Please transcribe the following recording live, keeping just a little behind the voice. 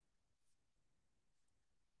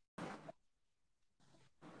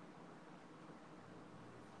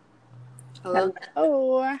Hello.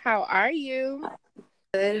 Hello, how are you?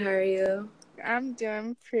 Good. How are you? I'm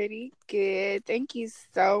doing pretty good. Thank you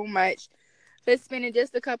so much for spending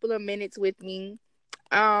just a couple of minutes with me.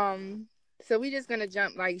 So we're just gonna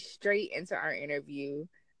jump like straight into our interview.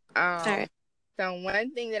 All Um, right. so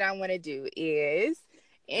one thing that I want to do is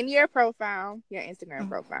in your profile, your Instagram Mhm.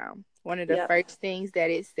 profile, one of the Yep. first things that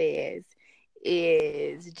it says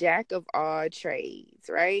is Jack of all trades,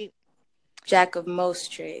 right? Jack of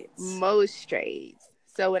most trades. Most trades.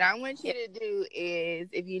 So what I want you Yep. to do is,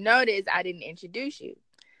 if you notice, I didn't introduce you.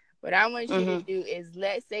 What I want you to Mhm. do is,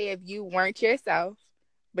 let's say if you weren't yourself,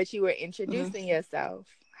 but you were Mhm. introducing yourself,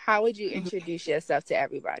 how would you Mhm. introduce yourself to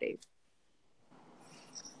everybody?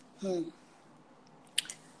 Hmm.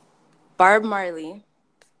 Barb Marley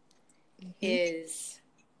Hmm. is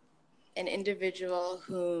an individual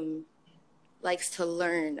who likes to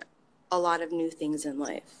learn a lot of new things in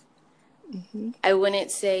life. Hmm. I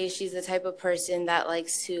wouldn't say she's the type of person that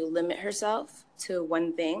likes to limit herself to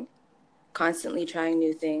one thing, constantly trying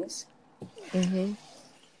new things. Hmm.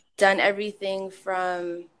 Done everything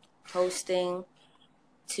from hosting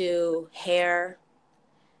to hair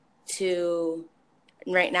to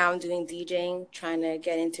right now I'm doing DJing, trying to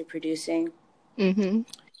get into producing. Hmm.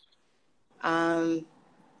 Um,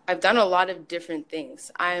 I've done a lot of different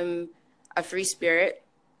things. I'm a free spirit,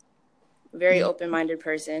 very open minded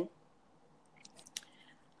person.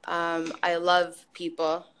 I love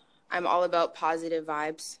people. I'm all about positive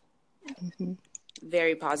vibes, Hmm.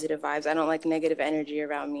 very positive vibes. I don't like negative energy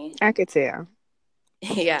around me. I could tell.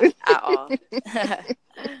 Yeah, at all.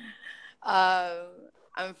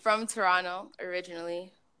 I'm from Toronto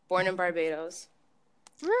originally, born in Barbados.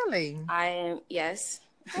 Really? I am, yes.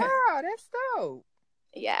 Wow, that's dope.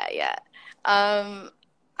 Yeah, yeah. Um,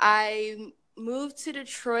 I moved to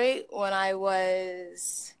Detroit when I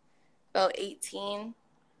was about 18.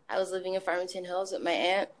 I was living in Farmington Hills with my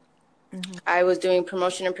aunt. Hmm. I was doing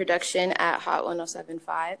promotion and production at Hot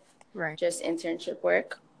 1075, Right, just internship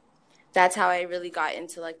work. That's how I really got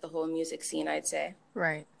into like the whole music scene, I'd say.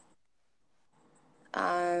 right.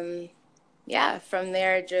 Um, yeah, from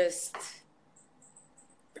there, just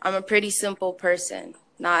I'm a pretty simple person,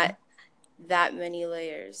 not that many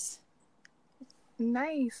layers.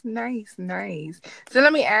 Nice, nice, nice. So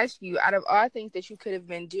let me ask you, out of all things that you could have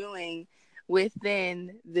been doing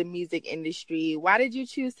within the music industry, why did you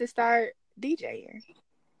choose to start DJing?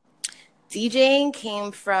 DJing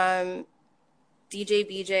came from DJ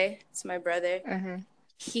BJ. It's my brother. Uh-huh.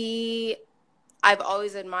 He, I've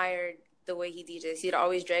always admired the way he DJs. He'd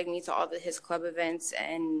always drag me to all his club events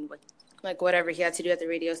and like whatever he had to do at the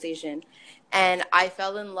radio station. And I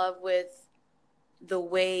fell in love with the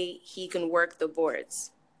way he can work the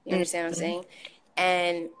boards. You understand what I'm Mm-hmm. saying?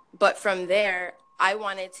 And but from there, I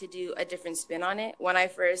wanted to do a different spin on it. When I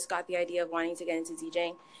first got the idea of wanting to get into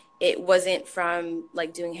DJing, it wasn't from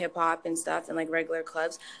like doing hip hop and stuff and like regular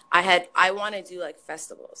clubs. I want to do like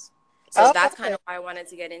festivals. So Oh, that's kind okay. of why I wanted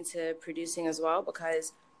to get into producing as well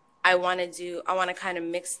because I want to kind of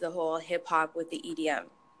mix the whole hip hop with the EDM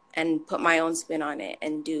and put my own spin on it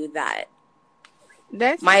and do that.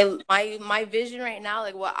 That's My vision right now,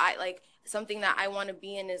 like what I like, something that I want to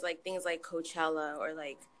be in is like things like Coachella or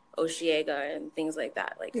like Osheaga and things like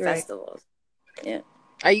that, like right. festivals. Yeah.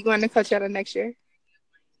 Are you going to Coachella next year?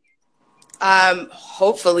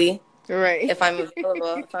 Hopefully, Right. if I'm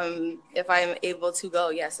available, if I'm able to go,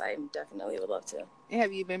 yes, I definitely would love to.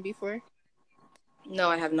 Have you been before? No,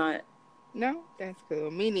 I have not. No, that's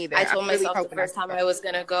cool. Me neither. I I'm told really myself the hoping I first can time go. I was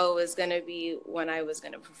gonna go was gonna be when I was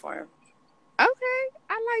gonna perform. Okay,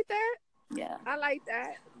 I like that. Yeah, I like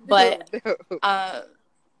that. but Dope, dope. uh,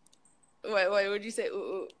 what would you say? Ooh,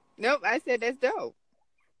 ooh. Nope, I said that's dope.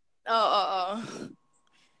 Oh,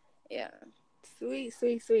 yeah. Sweet,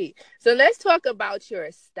 sweet, sweet. So let's talk about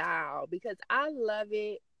your style because I love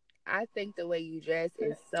it. I think the way you dress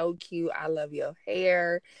is so cute. I love your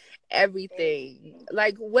hair, everything.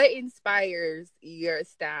 Like, what inspires your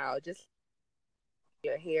style? Just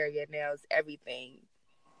your hair, your nails, everything.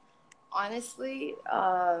 Honestly,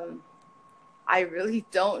 I really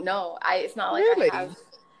don't know. It's not like I have. Really?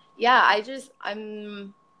 Yeah,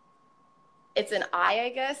 I'm. It's an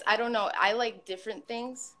I guess. I don't know. I like different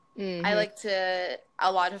things. I Mm-hmm. like to.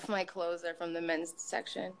 A lot of my clothes are from the men's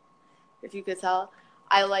section. If you could tell,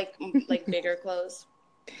 I like bigger clothes.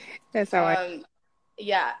 That's how I. Um,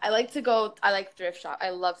 yeah, I like to go. I like thrift shop. I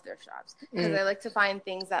love thrift shops because Mm, I like to find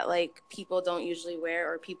things that like people don't usually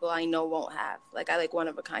wear or people I know won't have. Like I like one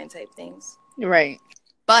of a kind type things. right.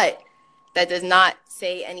 But that does not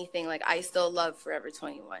say anything like I still love Forever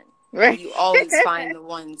 21. Right. You always find the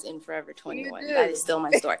ones in Forever You 21. That do. is still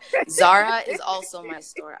my store. Zara is also my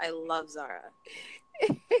store. I love Zara.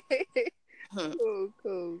 Hmm.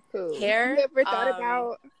 Cool. Hair,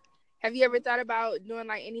 Have you ever thought about doing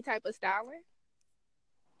like any type of styling?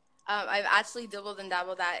 I've actually dabbled and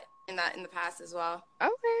dabbled that in the past as well.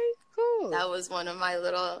 Okay, cool. That was one of my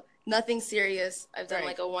little nothing serious. I've done Right.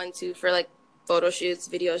 like a 1-2 for like photo shoots,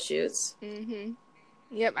 video shoots. Mhm.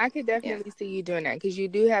 Yep, I could Yeah. definitely see you doing that because you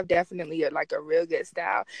do have definitely like a real good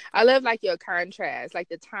style. I love like your contrast, like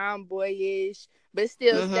the tomboyish but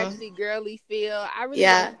still Mhm. sexy girly feel. I really like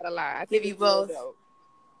Yeah. that a lot. I Give think you it's real both.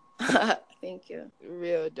 dope. Thank you.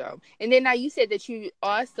 Real dope. And then now you said that you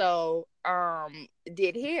also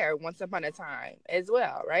did hair once upon a time as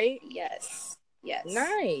well, right? Yes. Yes.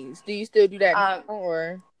 Nice. Do you still do that now Um,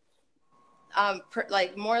 or?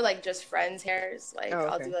 like more like just friends' hairs. Like Oh,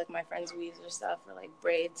 I'll do okay. like my friends' weaves or stuff, or like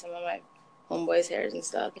braid some of my homeboys' hairs and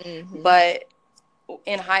stuff. Mhm. But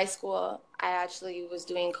in high school, I actually was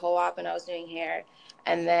doing co-op and I was doing hair.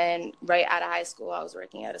 And then right out of high school, I was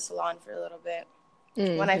working at a salon for a little bit.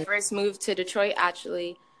 When I Mhm. first moved to Detroit,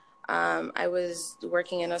 actually, I was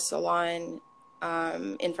working in a salon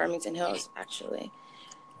in Farmington Hills, actually.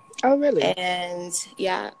 Oh, really? And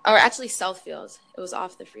yeah, or actually Southfield. It was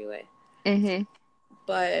off the freeway. Mhm.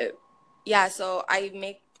 But yeah, so I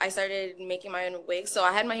started making my own wigs. So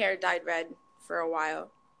I had my hair dyed red for a while,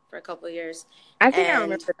 for a couple of years. I think I And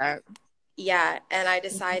remember that. yeah, and I Mhm.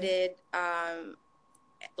 decided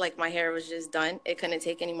like my hair was just done. It couldn't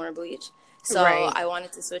take any more bleach. So Right. I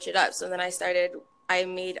wanted to switch it up. So then I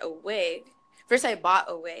made a wig. First I bought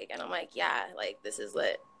a wig and I'm like, yeah, like this is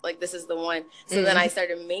lit. Like this is the one. So then I Mhm.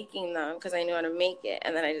 started making them because I knew how to make it.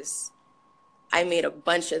 And then I made a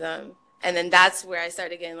bunch of them. And then that's where I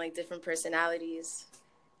started getting like different personalities.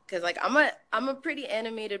 Cause like I'm a pretty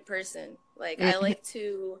animated person. Like Mhm. I like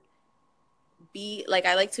to be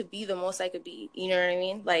the most I could be. You know what I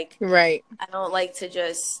mean? Like Right. I don't like to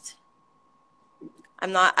just I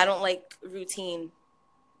don't like routine.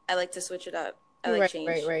 I like to switch it up. I like Right.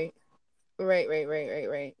 Right. change. Right.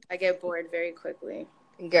 Right. I get bored very quickly.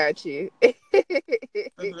 Got you.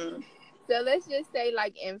 Hmm. So let's just say,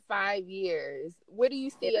 like in 5 years, what do you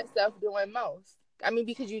see Yeah. yourself doing most? I mean,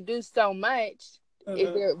 because you do so much, is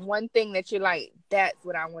Hmm. there one thing that you're like, that's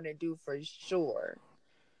what I want to do for sure?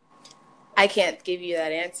 I can't give you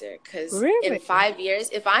that answer because in Really? 5 years,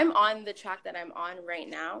 if I'm on the track that I'm on right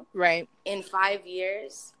now, Right. in 5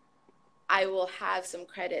 years, I will have some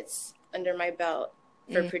credits under my belt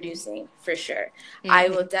for Mm-hmm. producing for sure. I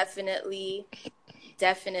will Mm-hmm.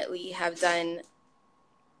 definitely have done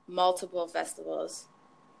multiple festivals.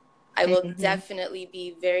 I will Mm-hmm. definitely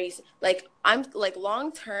be very like I'm like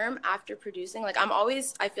long term after producing. Like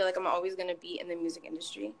I feel like I'm always gonna be in the music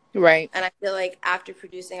industry, Right. and I feel like after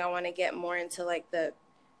producing, I want to get more into like the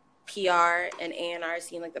PR and A&R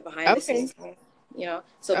scene, like the behind the Okay. scenes thing.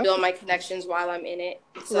 So build Okay. my connections while I'm in it,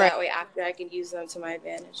 so Right. that way after I can use them to my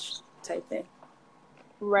advantage, type thing.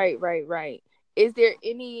 Right. Is there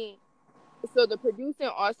any, so the producing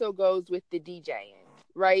also goes with the DJing,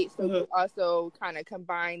 right? So Hmm. you also kind of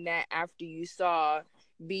combine that after you saw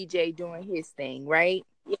BJ doing his thing, right?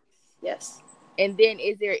 Yes. Yes. And then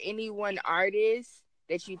is there any one artist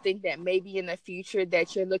that you think that maybe in the future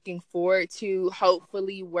that you're looking forward to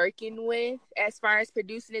hopefully working with as far as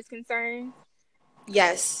producing is concerned?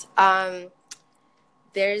 Yes.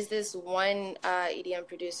 There's this one EDM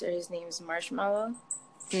producer. His name is Marshmallow.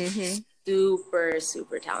 Mm-hmm.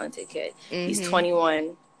 Super talented kid. He's Mm-hmm.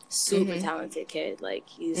 21. Super Mm-hmm. talented kid. Like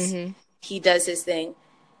Mm-hmm. he does his thing,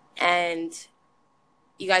 and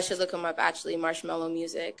you guys should look him up. Actually, Marshmallow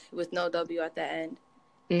Music with no W at the end.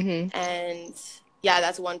 Mm-hmm. And yeah,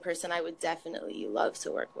 that's one person I would definitely love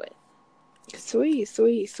to work with. Sweet.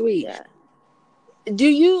 Yeah. Do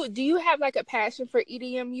you have like a passion for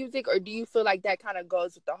EDM music, or do you feel like that kind of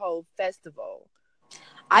goes with the whole festival?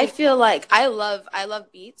 I You feel like I love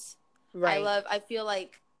beats. Right. I feel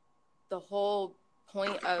like the whole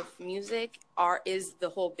point of music art is the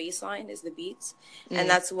whole bass line is the beats, and Mm-hmm.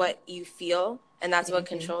 that's what you feel, and that's what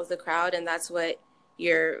controls the crowd, and that's what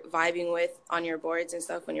you're vibing with on your boards and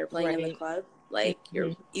stuff when you're playing in the Right. club. Like Hmm.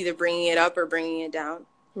 you're either bringing it up or bringing it down.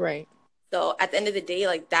 Right. So at the end of the day,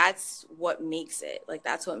 like that's what makes it. Like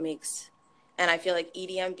that's what makes. And I feel like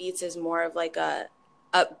EDM beats is more of like a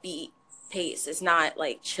upbeat pace. It's not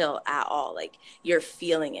like chill at all. Like you're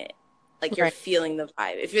feeling it. Like you're Right. feeling the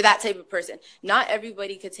vibe. If you're that type of person, not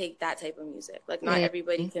everybody could take that type of music. Like not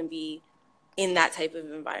everybody Mm-hmm. can be in that type of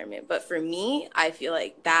environment. But for me, I feel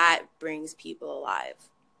like that brings people alive.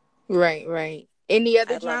 Right. Any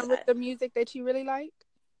other I love genres that. of music that you really like?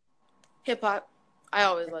 Hip hop. I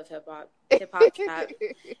always love hip hop. Hip hop, trap.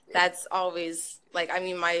 That's always like, I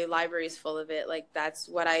mean, my library is full of it. Like, that's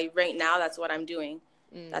what right now, that's what I'm doing.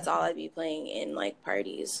 That's all Mm-hmm. I'd be playing in like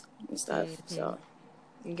parties and stuff. So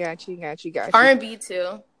Mm-hmm. Got you, got you, got you. R&B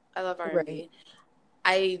too. I love Right. R&B.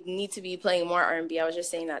 I need to be playing more R&B. I was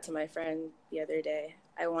just saying that to my friend the other day.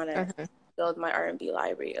 I want to Uh-huh. build my R&B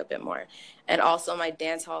library a bit more, and also my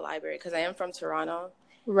dance hall library, because I am from Toronto,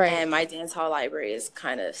 Right. and my dance hall library is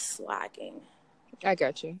kind of slacking. I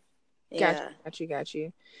got you. Got you, Yeah. got you, got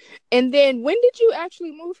you. And then when did you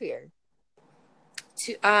actually move here?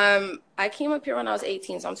 I came up here when I was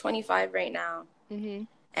 18, so I'm 25 right now, Mm-hmm.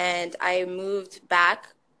 and I moved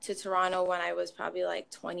back to Toronto when I was probably like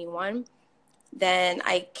 21. Then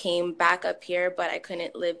I came back up here, but I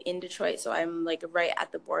couldn't live in Detroit, so I'm like right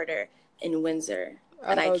at the border in Windsor.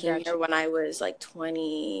 And I Oh, came got here you. when I was like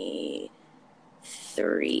 23,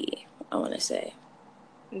 I want to say.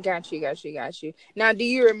 Got you, got you, got you. Now, do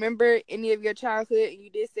you remember any of your childhood? You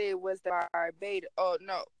did say it was the Barbados. Oh,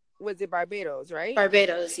 no. Was it Barbados, right?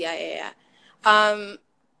 Barbados, yeah, yeah, yeah.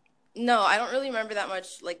 No, I don't really remember that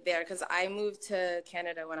much like there, because I moved to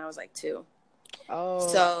Canada when I was like 2. Oh,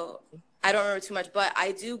 So I don't remember too much, but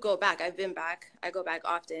I do go back. I've been back. I go back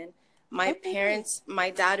often. My okay, nice. parents, my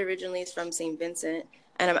dad originally is from St. Vincent,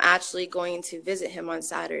 and I'm actually going to visit him on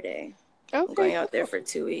Saturday. I'm Okay, going out there cool. for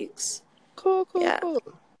 2 weeks. Cool, cool, Yeah. cool.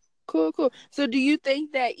 Cool, cool. So do you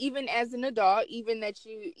think that even as an adult, even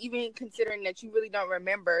considering that you really don't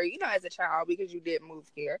remember, as a child because you did move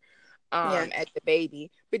here, Yeah. as a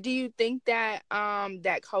baby, but do you think that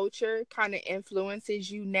that culture kind of influences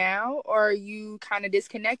you now, or are you kind of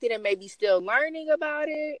disconnected and maybe still learning about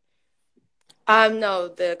it? No,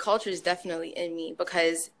 the culture is definitely in me,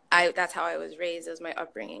 because that's how I was raised. It was my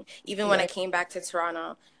upbringing. Even when I Right. came back to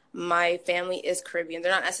Toronto, my family is Caribbean.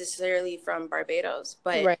 They're not necessarily from Barbados,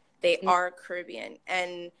 but Right. they are Caribbean.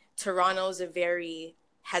 And Toronto's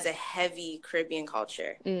has a heavy Caribbean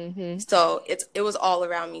culture. Mm-hmm. So it was all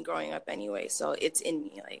around me growing up anyway. So it's in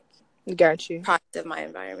me, like Got you. product of my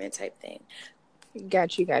environment type thing.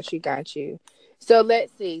 Got you, got you, got you. So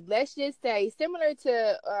let's see. Let's just say similar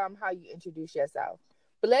to how you introduce yourself.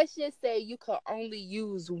 But let's just say you could only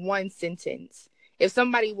use one sentence. If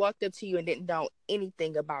somebody walked up to you and didn't know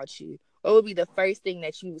anything about you, what would be the first thing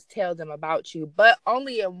that you would tell them about you? But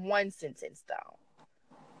only in one sentence though.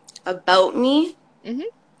 About me, Mm-hmm.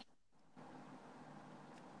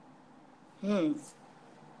 hmm,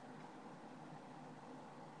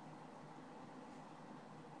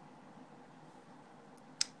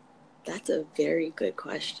 that's a very good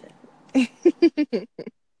question.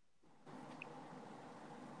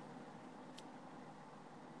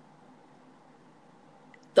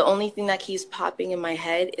 The only thing that keeps popping in my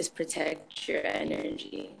head is protect your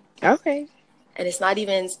energy. Okay. And it's not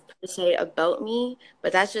even per se about me,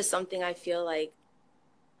 but that's just something I feel like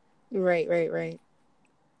Right, right, right.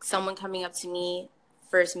 someone coming up to me,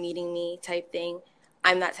 first meeting me type thing.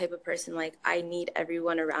 I'm that type of person. Like, I need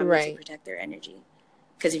everyone around me to Right. protect their energy.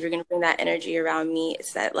 Because if you're going to bring that energy around me,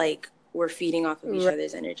 it's that like we're feeding off of each Right.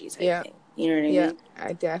 other's energy type Yeah. thing. You know what I Yeah. mean?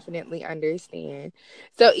 I definitely understand.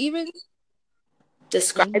 So even Mhm.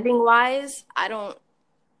 Describing wise,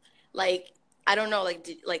 like, I don't know, like,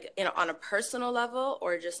 on a personal level,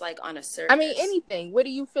 or just like on a I mean, surface. anything. What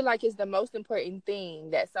do you feel like is the most important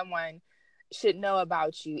thing that someone should know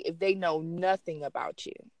about you if they know nothing about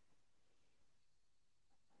you?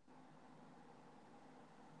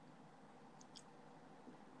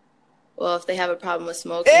 Well, if they have a problem with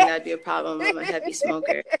smoking, that'd be a problem. I'm a heavy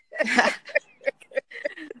smoker.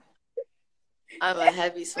 I'm a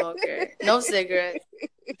heavy smoker. No cigarettes.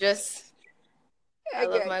 Just, I I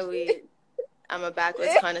love got my you. weed. I'm a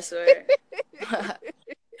backwoods connoisseur.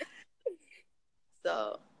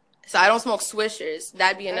 so, so I don't smoke swishers.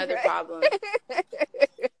 That'd be another Okay. problem.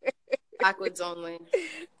 Backwoods only,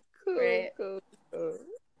 Cool, right? cool, cool.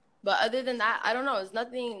 But other than that, I don't know. It's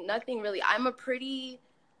nothing really.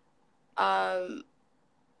 Um,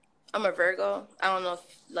 I'm a Virgo. I don't know if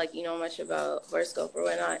like you know much about horoscope or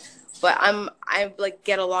whatnot, but I like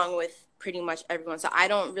get along with pretty much everyone. So I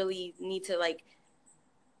don't really need to like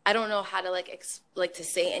I don't know how to like to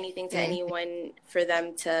say anything to Mm-hmm. anyone for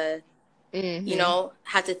them to Mm-hmm.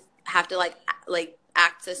 have to like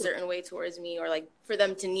act a certain way towards me, or like for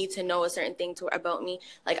them to need to know a certain thing about me.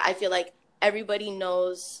 Like I feel like everybody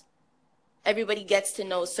gets to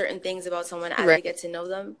know certain things about someone as they Right. get to know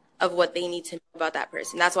them, of what they need to know about that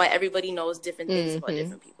person. That's why everybody knows different things about Mm-hmm.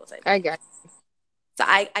 different people type I thing. got So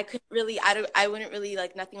I couldn't really I wouldn't really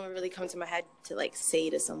like nothing would really come to my head to like say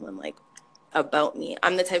to someone like about me.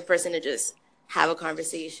 I'm the type of person to just have a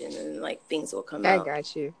conversation and like things will come I out.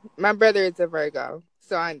 got you. My brother is a Virgo,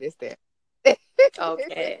 so I understand.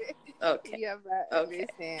 Okay. Okay. Yeah, I Okay.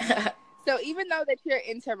 understand. So even though that you're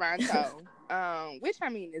in Toronto, which I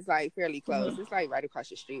mean is like fairly close, it's like right across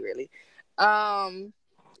the street, really.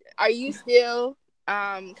 Are you still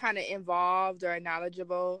kind of involved or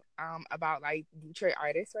knowledgeable about like Detroit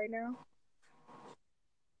artists right now?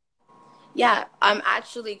 Yeah, I'm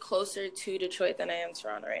actually closer to Detroit than I am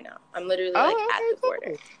Toronto right now. I'm literally like Oh, at the okay, border.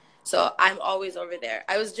 cool. So I'm always over there.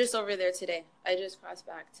 I was just over there today. I just crossed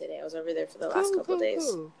back today. I was over there for the last Cool, couple cool, days.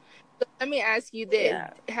 cool. So let me ask you this.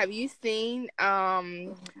 Yeah. Have you seen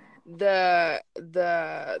the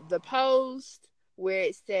post where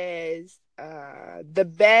it says the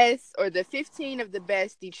best or the 15 of the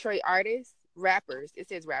best Detroit artists, rappers. It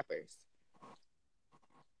says rappers.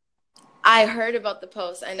 I heard about the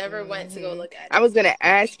post. I never went to go look at I it. was gonna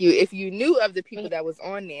ask you if you knew of the people that was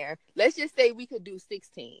on there. Let's just say we could do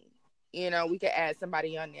 16. You know, we could add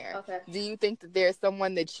somebody on there. Okay. Do you think that there's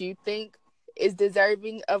someone that you think is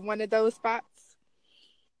deserving of one of those spots?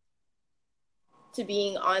 To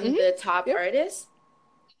being on the top Yep. artist?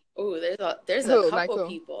 Ooh, there's a Who? Like couple who?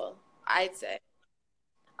 people, I'd say.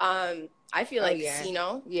 I feel Oh like yeah.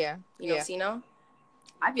 Sino. Yeah. You know Yeah. Sino?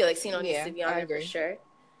 I feel like Sino needs Yeah. to be on I there for agree. sure.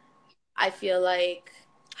 I feel like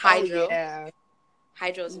Oh Hydro. yeah.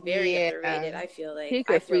 Hydro is very Yeah. underrated. I feel like. He I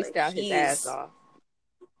could feel like freestyle his ass he's. off.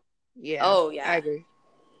 Yeah. Oh I yeah. agree.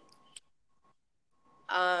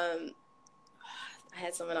 I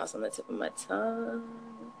had someone else on the tip of my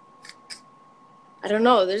tongue. I don't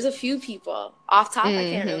know. There's a few people off top. I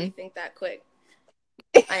can't really think that quick.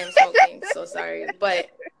 I am smoking, so sorry, but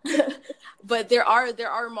but there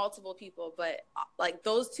are multiple people, but like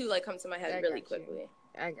those two like come to my head really quickly.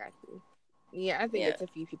 I got you. Yeah, I think Yeah. it's a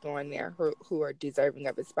few people in there who are deserving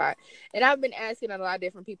of a spot. And I've been asking a lot of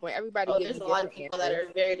different people, and everybody Oh, gives there's me a lot of different people that answers.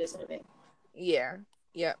 are very deserving. Yeah.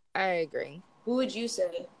 Yep. I agree. Who would you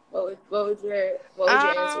say? What would your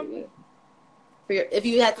answer be? For your, if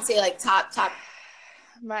you had to say like top.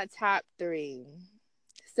 My top 3.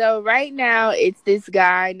 So right now it's this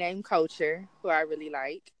guy named Culture who I really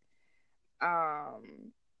like.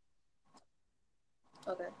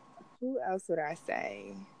 Okay. Who else would I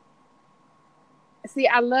say? See,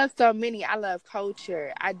 I love so many. I love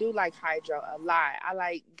Culture. I do like Hydro a lot. I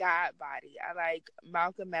like God Body. I like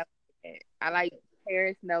Malcolm X. I like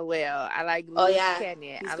Paris Noel. I like Oh Loose yeah,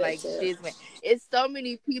 Cannon. he's I good like too. Shizman. It's so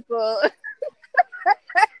many people.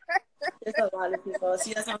 There's a lot of people.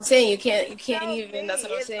 See, that's what I'm saying. You can't So even. That's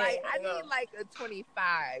many. what I'm It's like saying. I I know. need like a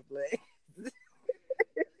 25.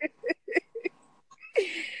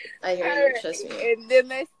 I hear All you. right. Trust me. And then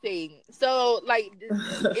let's see. So, like,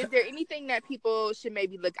 is there anything that people should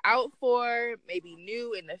maybe look out for, maybe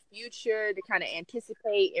new in the future to kind of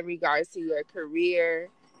anticipate in regards to your career,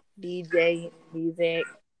 DJ, music?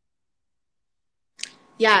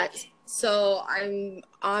 Yeah. So I'm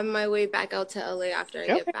on my way back out to LA after I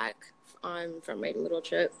get Okay. back from my little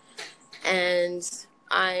trip, and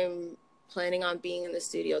I'm planning on being in the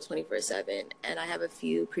studio 24/7. And I have a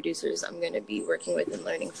few producers I'm going to be working with and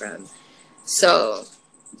learning from. So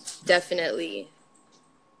definitely,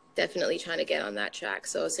 definitely trying to get on that track.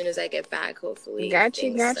 So as soon as I get back, hopefully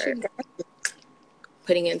things start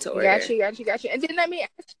putting into order. Got you. And then let me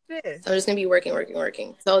ask you this. So I'm just gonna be working.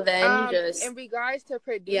 So then just In regards to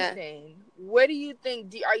yeah. producing, what do you think?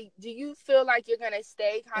 Do you feel like you're gonna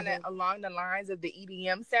stay kind of along the lines of the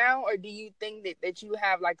EDM sound, or do you think that you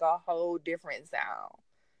have like a whole different sound?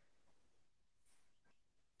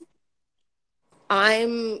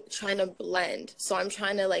 I'm trying to blend. So I'm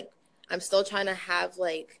trying to like I'm still trying to have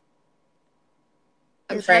like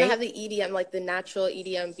I'm trying to Right. have the EDM, like the natural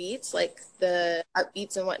EDM beats, like the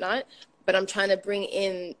beats and whatnot, but I'm trying to bring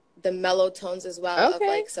in the mellow tones as well of Okay.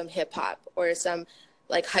 like some hip hop or some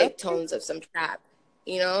like hype tones of some trap.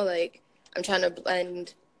 You know, like I'm trying to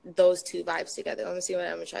blend those two vibes together. Let me see what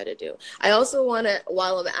I'm gonna try to do. I also want to,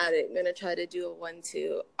 while I'm at it, I'm gonna try to do a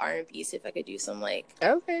 1-2 R&B, see if I could do some like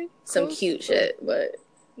some cute shit, but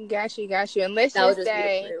Got you. And let's that would just just be to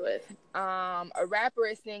say, play with. a rapper,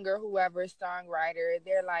 a singer, whoever, songwriter,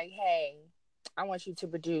 they're like, hey, I want you to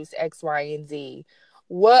produce X, Y, and Z.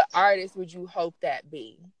 What artist would you hope that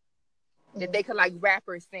be? That they could like rap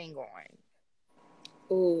or sing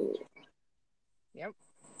on? Ooh. Yep.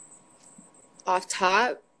 Off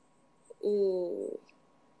top, ooh,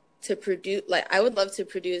 to produce, like I would love to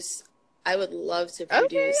Okay, produce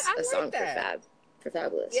I a like song that. For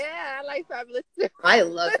Fabulous. Yeah, I like Fabulous too. I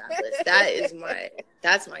love Fabulous.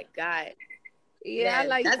 That's my guy. Yeah, I Man,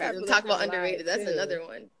 like that's Fabulous talk a about lot underrated. That's too. another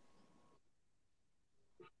one.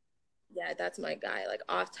 Yeah, that's my guy. Like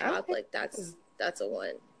off top, Okay. like that's That's a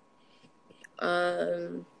one.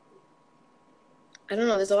 I don't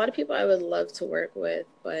know. There's a lot of people I would love to work with,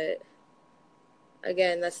 but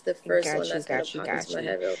again, that's the first one that's gonna pop into my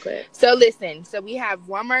head real quick. So listen, so we have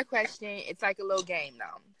one more question. It's like a little game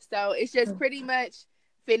though. So it's just pretty much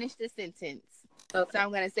finish the sentence. Okay. So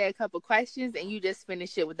I'm gonna say a couple questions and you just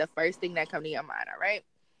finish it with the first thing that comes to your mind, all right?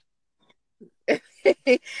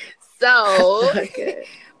 So Okay.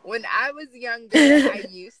 when I was younger, I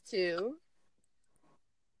used to.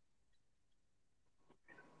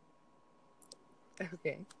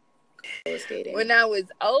 Okay. Skating. When I was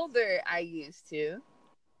older, I used to.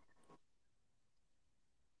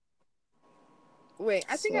 Wait,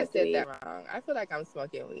 I think I said that wrong. I feel like I'm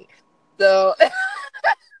smoking weed. So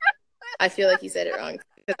I feel like you said it wrong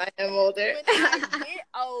because I am older. When I get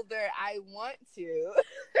older, I want to.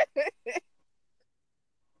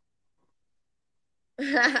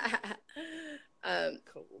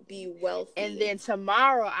 Cool. Be wealthy. And then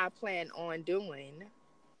tomorrow I plan on doing.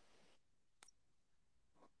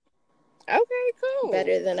 Okay, cool.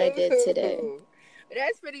 Better than I did today.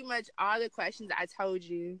 That's pretty much all the questions. I told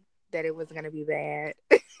you that it was going to be bad.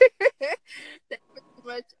 That's pretty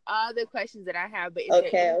much all the questions that I have. But is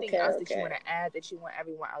there anything else that you want to add that you want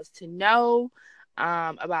everyone else to know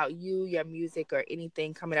about you, your music, or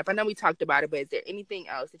anything coming up? I know we talked about it, but is there anything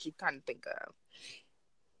else that you kind of think of?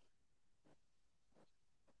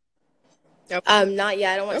 Not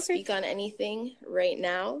yet. I don't want to speak on anything right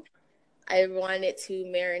now. I want it to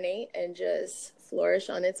marinate and just flourish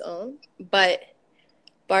on its own. But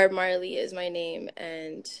Barb Marley is my name,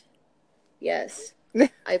 and yes,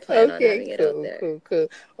 I plan on having it out there. Cool.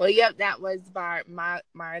 Well, yep, that was Barb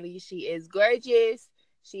Marley. She is gorgeous.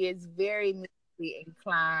 She is very musically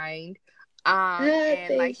inclined.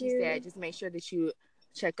 And like she said, just make sure that you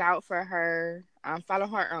check out for her. Follow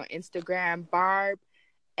her on Instagram, Barb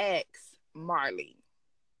X Marley.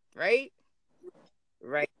 Right. All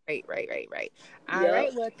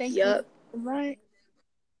right. Well, thank you. Right.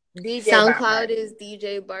 DJ SoundCloud is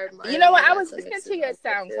DJ Barb Marley. You know what? I was listening to your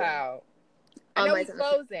SoundCloud. I know it's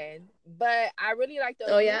closing, but I really like those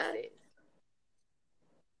mixes.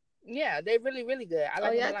 Yeah, they're really, really good. I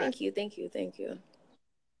like them a lot. Thank you.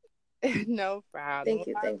 No problem.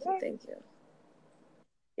 Thank you.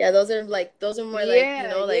 Yeah, those are more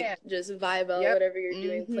like, just vibe out, whatever you're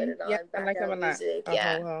doing, put it on, background music.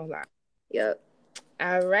 Yeah. A whole lot. Yep.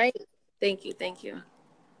 All right. Thank you.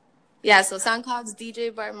 Yeah, so SoundCloud's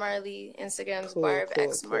DJ Barb Marley, Instagram's Barb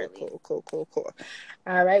X Marley. Cool.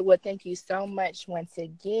 All right. Well, thank you so much once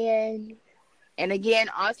again. And again,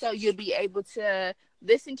 also, you'll be able to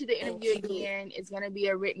listen to the interview again. It's going to be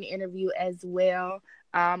a written interview as well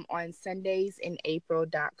on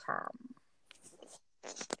sundaysinApril.com.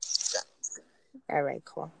 All right,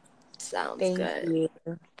 cool. Sounds Thank good. you.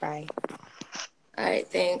 Bye. All right,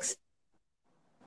 thanks.